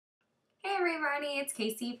Hey everybody, it's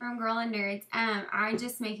Casey from Girl and Nerds. I'm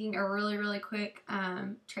just making a really quick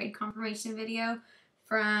trade confirmation video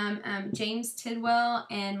from James Tidwell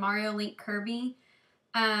and Mariolinkirby.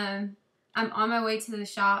 I'm on my way to the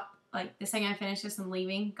shop. Like the second I finish this, I'm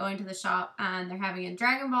leaving, going to the shop. They're having a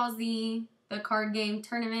Dragon Ball Z, the card game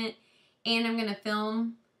tournament, and I'm gonna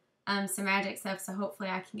film some magic stuff. So hopefully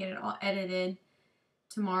I can get it all edited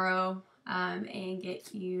tomorrow and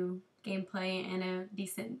get you gameplay and a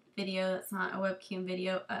decent video that's not a webcam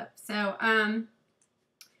video up. So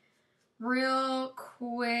real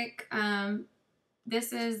quick,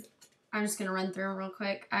 this is, I'm just gonna run through them real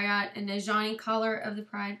quick. I got an Najani collar of the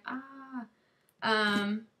Pride. I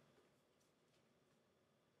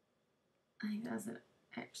think that's an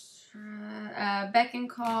extra. Beck and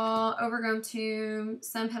Call, Overgrown Tomb,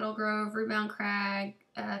 Sun Petal Grove, Rebound Crag,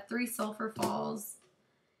 3 Sulphur Falls,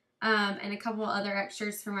 and a couple other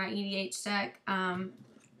extras for my EDH deck. And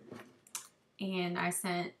I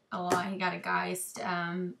sent a lot. He got a Geist,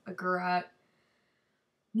 a Guruk,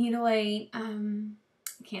 Mutilate. I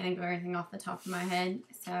can't think of everything off the top of my head.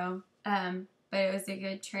 So, but it was a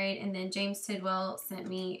good trade. And then James Tidwell sent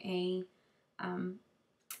me a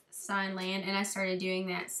signed land, and I started doing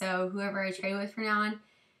that. So whoever I trade with from now on,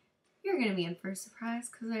 you're gonna be in for a surprise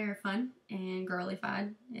because they're fun and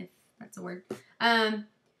girly-fied, if that's a word.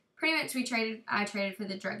 Pretty much I traded for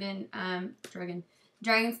the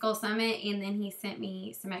Dragon Skull Summit, and then he sent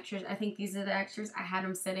me some extras. I think these are the extras. I had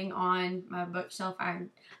them sitting on my bookshelf. I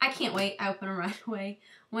can't wait. I open them right away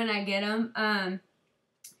when I get them.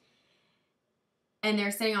 And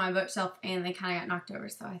they're sitting on my bookshelf, and they kind of got knocked over,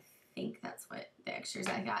 so I think that's what the extras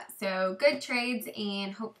I got. So good trades,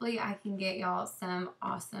 and hopefully I can get y'all some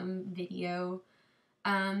awesome video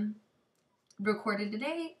recorded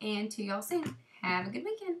today, and to y'all soon. Have a good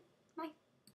weekend.